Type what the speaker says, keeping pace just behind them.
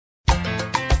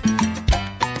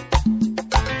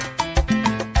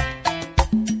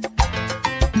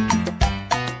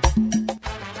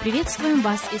Приветствуем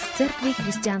вас из Церкви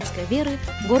Христианской Веры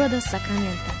города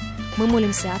Сакраменто. Мы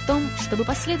молимся о том, чтобы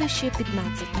последующие 15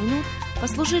 минут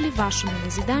послужили вашему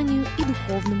назиданию и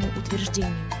духовному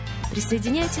утверждению.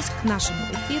 Присоединяйтесь к нашему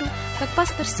эфиру, как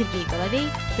пастор Сергей Головей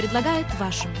предлагает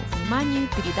вашему вниманию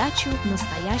передачу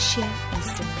 «Настоящая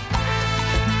истина».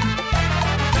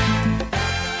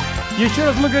 Еще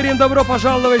раз мы говорим добро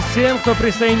пожаловать всем, кто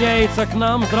присоединяется к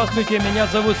нам. Здравствуйте, меня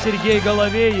зовут Сергей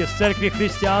Головей. Из Церкви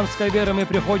Христианской Веры мы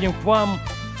приходим к вам,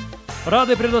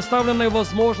 рады предоставленной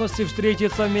возможности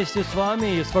встретиться вместе с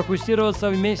вами и сфокусироваться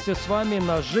вместе с вами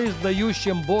на жизнь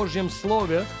дающем Божьем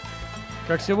Слове.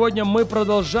 Как сегодня мы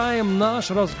продолжаем наш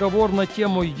разговор на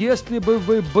тему «Если бы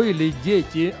вы были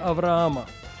дети Авраама».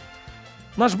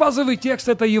 Наш базовый текст –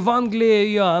 это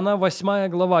Евангелие Иоанна, 8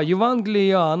 глава. Евангелие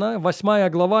Иоанна, 8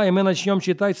 глава, и мы начнем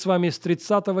читать с вами с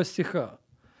 30 стиха.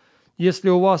 Если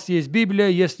у вас есть Библия,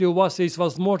 если у вас есть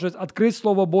возможность открыть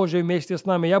Слово Божие вместе с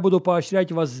нами, я буду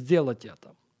поощрять вас сделать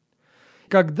это.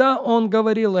 Когда Он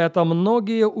говорил это,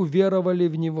 многие уверовали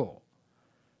в Него.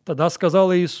 Тогда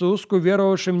сказал Иисус к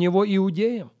уверовавшим в Него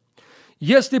иудеям: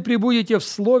 «Если пребудете в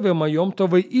Слове Моем, то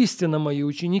вы истинно Мои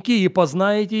ученики и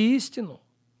познаете истину,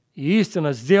 и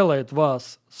истина сделает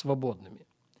вас свободными».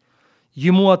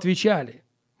 Ему отвечали: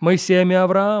 «Мы семя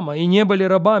Авраама, и не были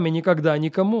рабами никогда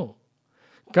никому.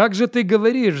 Как же ты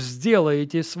говоришь,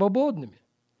 сделаетесь свободными?»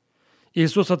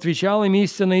 Иисус отвечал им: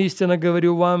 «Истинно, истинно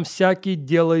говорю вам, всякий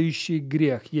делающий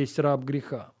грех есть раб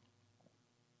греха.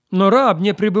 Но раб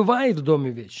не пребывает в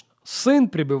доме вечно, сын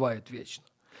пребывает вечно.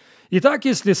 Итак,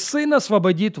 если сын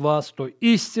освободит вас, то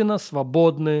истинно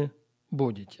свободны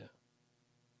будете».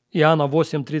 Иоанна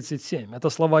 8:37. Это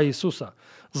слова Иисуса.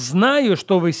 «Знаю,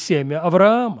 что вы семя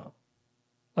Авраама».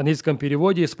 В английском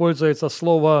переводе используется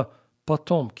слово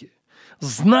 «потомки».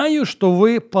 «Знаю, что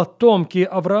вы потомки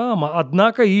Авраама,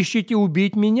 однако ищете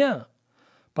убить меня,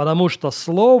 потому что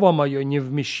слово мое не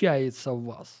вмещается в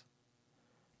вас.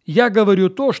 Я говорю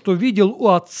то, что видел у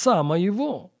отца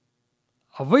моего,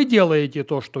 а вы делаете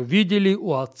то, что видели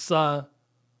у отца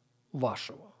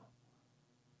вашего».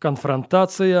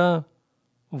 Конфронтация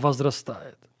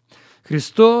возрастает.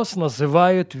 Христос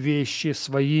называет вещи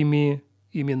своими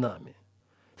именами.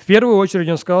 В первую очередь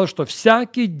Он сказал, что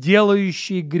всякий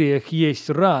делающий грех есть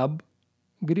раб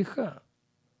греха.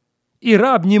 И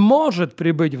раб не может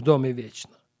пребыть в доме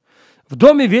вечно. В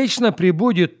доме вечно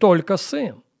пребудет только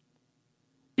сын.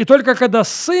 И только когда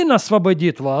сын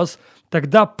освободит вас,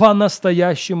 тогда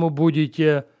по-настоящему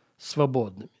будете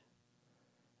свободными.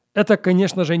 Это,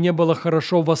 конечно же, не было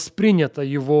хорошо воспринято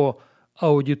его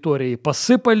аудиторией.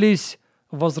 Посыпались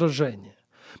возражения.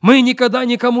 «Мы никогда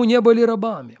никому не были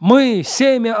рабами. Мы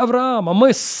семя Авраама.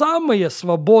 Мы самые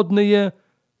свободные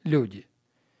люди».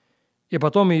 И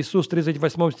потом Иисус в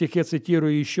 38 стихе,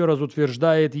 цитирую, еще раз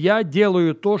утверждает: «Я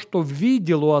делаю то, что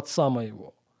видел у отца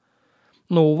моего.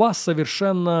 Но у вас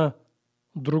совершенно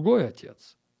другой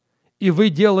отец. И вы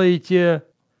делаете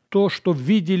то, что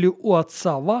видели у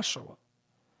отца вашего».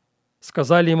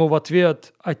 Сказали ему в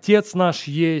ответ: «Отец наш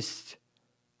есть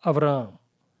Авраам».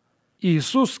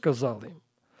 Иисус сказал им: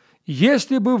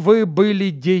 «Если бы вы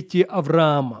были дети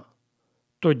Авраама,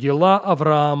 то дела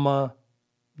Авраама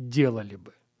делали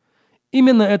бы».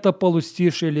 Именно это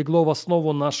полустишие легло в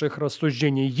основу наших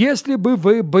рассуждений. Если бы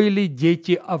вы были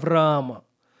дети Авраама,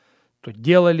 то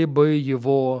делали бы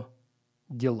его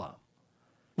дела.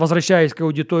 Возвращаясь к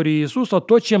аудитории Иисуса,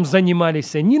 то, чем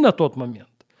занимались они на тот момент,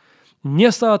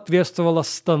 не соответствовало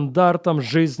стандартам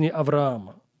жизни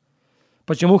Авраама.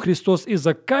 Почему Христос и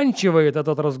заканчивает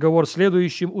этот разговор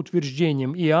следующим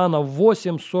утверждением. Иоанна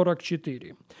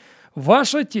 8:44.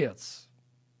 «Ваш Отец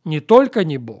не только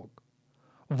не Бог,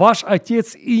 ваш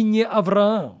Отец и не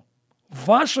Авраам.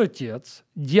 Ваш Отец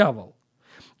 – дьявол,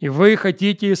 и вы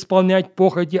хотите исполнять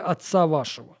похоти Отца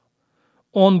вашего.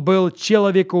 Он был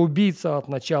человекоубийца от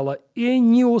начала и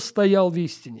не устоял в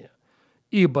истине,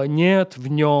 ибо нет в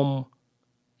нем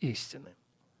истины».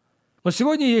 Но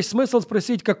сегодня есть смысл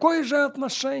спросить, какое же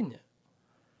отношение,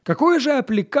 какую же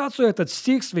аппликацию этот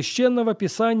стих Священного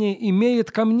Писания имеет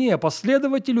ко мне,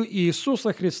 последователю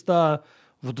Иисуса Христа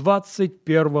в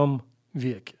 21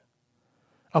 веке.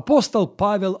 Апостол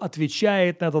Павел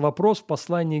отвечает на этот вопрос в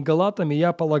послании к Галатам, и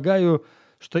я полагаю,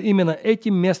 что именно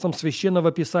этим местом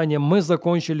Священного Писания мы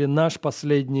закончили наш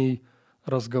последний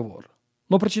разговор.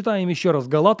 Но прочитаем еще раз.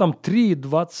 Галатам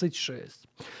 3:26.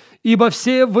 «Ибо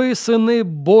все вы сыны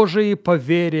Божии по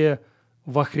вере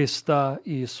во Христа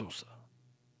Иисуса».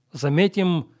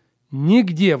 Заметим,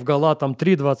 нигде в Галатам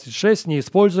 3:26 не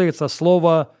используется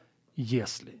слово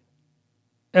 «если».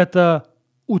 Это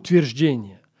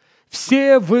утверждение.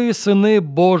 Все вы сыны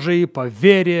Божии по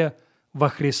вере во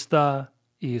Христа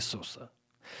Иисуса.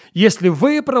 Если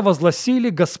вы провозгласили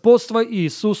господство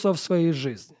Иисуса в своей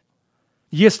жизни,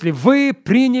 если вы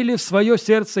приняли в свое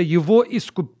сердце Его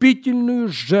искупительную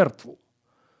жертву,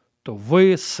 то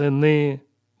вы сыны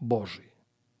Божии.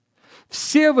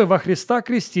 Все вы во Христа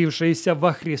крестившиеся,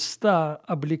 во Христа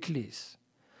облеклись.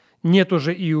 Нет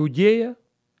уже иудея,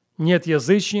 нет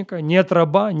язычника, нет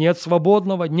раба, нет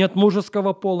свободного, нет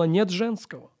мужеского пола, нет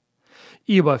женского.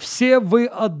 Ибо все вы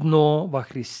одно во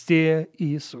Христе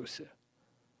Иисусе.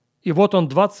 И вот он,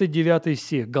 29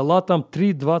 стих, Галатам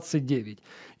 3:29.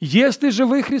 «Если же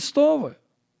вы Христовы»,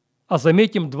 а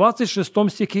заметим, в 26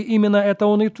 стихе именно это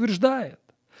он и утверждает.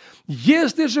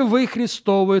 «Если же вы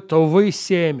Христовы, то вы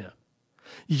семя.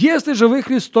 Если же вы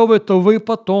Христовы, то вы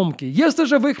потомки. Если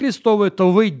же вы Христовы,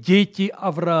 то вы дети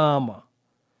Авраама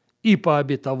и по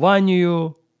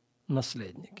обетованию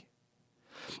наследники».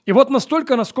 И вот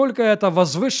настолько, насколько это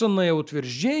возвышенное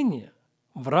утверждение,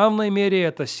 в равной мере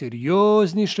это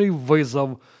серьезнейший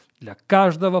вызов для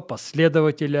каждого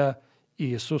последователя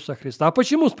Иисуса Христа. А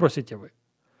почему, спросите вы?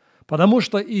 Потому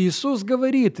что Иисус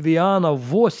говорит в Иоанна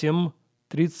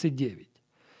 8:39.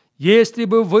 «Если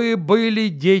бы вы были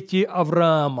дети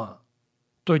Авраама,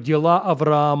 то дела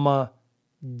Авраама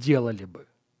делали бы».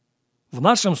 В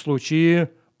нашем случае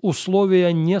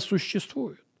условия не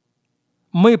существуют.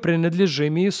 Мы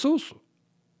принадлежим Иисусу.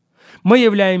 Мы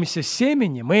являемся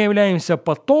семенем, мы являемся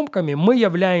потомками, мы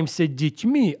являемся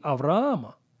детьми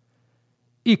Авраама.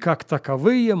 И как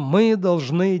таковые мы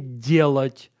должны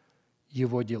делать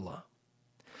его дела.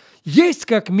 Есть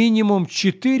как минимум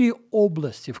 4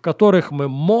 области, в которых мы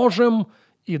можем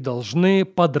и должны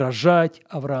подражать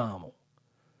Аврааму.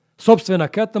 Собственно,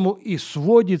 к этому и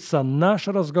сводится наш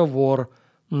разговор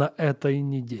на этой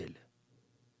неделе.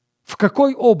 В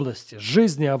какой области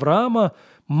жизни Авраама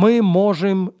мы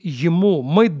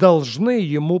должны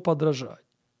ему подражать?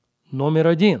 Номер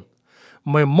 1.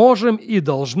 Мы можем и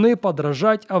должны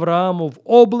подражать Аврааму в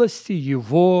области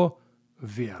его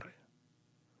веры.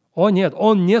 О нет,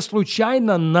 он не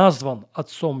случайно назван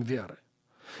отцом веры.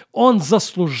 Он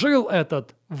заслужил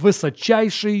этот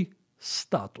высочайший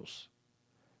статус.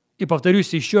 И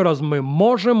повторюсь еще раз, мы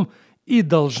можем и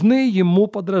должны ему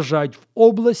подражать в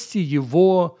области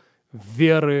его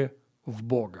веры в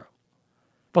Бога.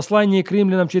 В послании к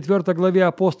Римлянам 4 главе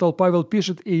апостол Павел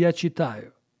пишет, и я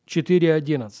читаю,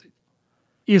 4:11.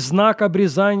 «И знак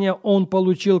обрезания он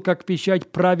получил как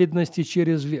печать праведности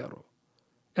через веру».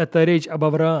 Это речь об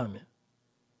Аврааме,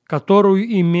 которую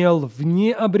имел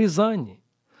вне обрезаний,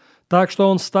 так что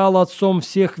он стал отцом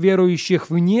всех верующих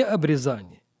вне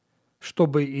обрезаний,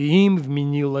 чтобы и им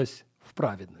вменилось в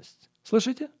праведность.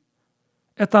 Слышите?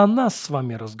 Это о нас с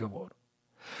вами разговор.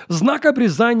 Знак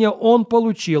обрезания он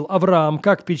получил, Авраам,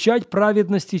 как печать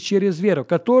праведности через веру,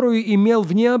 которую имел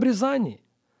вне обрезаний.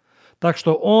 Так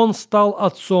что он стал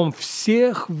отцом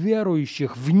всех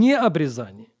верующих вне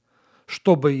обрезаний,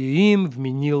 чтобы и им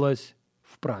вменилось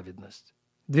в праведность.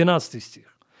 12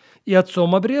 стих. «И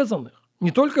отцом обрезанных,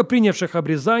 не только принявших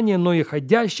обрезание, но и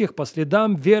ходящих по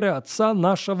следам веры отца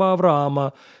нашего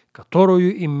Авраама,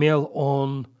 которую имел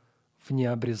он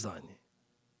вне обрезания».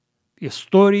 В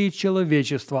истории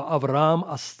человечества Авраам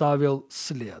оставил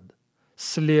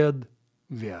след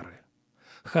веры.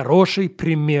 Хороший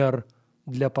пример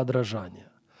для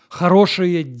подражания.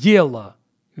 Хорошее дело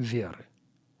веры.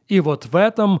 И вот в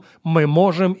этом мы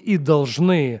можем и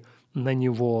должны на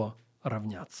него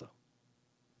равняться.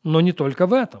 Но не только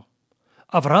в этом.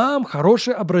 Авраам –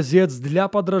 хороший образец для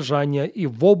подражания и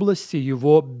в области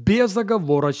его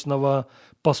безоговорочного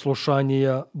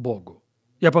послушания Богу.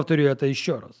 Я повторю это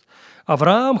еще раз.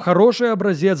 Авраам – хороший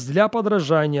образец для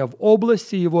подражания в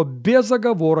области его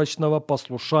безоговорочного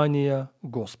послушания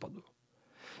Господу.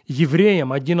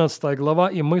 Евреям 11 глава,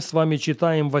 и мы с вами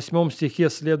читаем в 8 стихе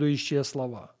следующие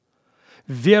слова.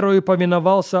 «Верою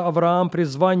повиновался Авраам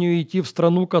призванию идти в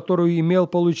страну, которую имел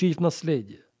получить в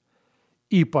наследие,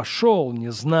 и пошел,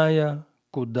 не зная,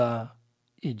 куда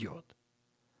идет».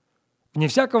 Вне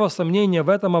всякого сомнения, в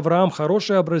этом Авраам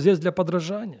хороший образец для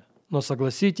подражания. Но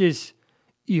согласитесь,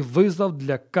 и вызов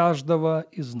для каждого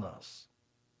из нас.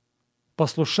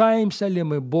 Послушаемся ли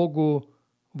мы Богу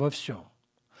во всем?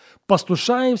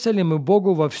 Послушаемся ли мы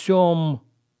Богу во всем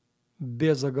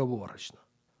безоговорочно?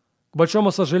 К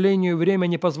большому сожалению, время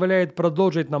не позволяет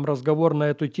продолжить нам разговор на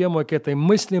эту тему, и к этой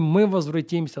мысли мы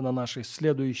возвратимся на нашей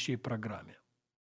следующей программе.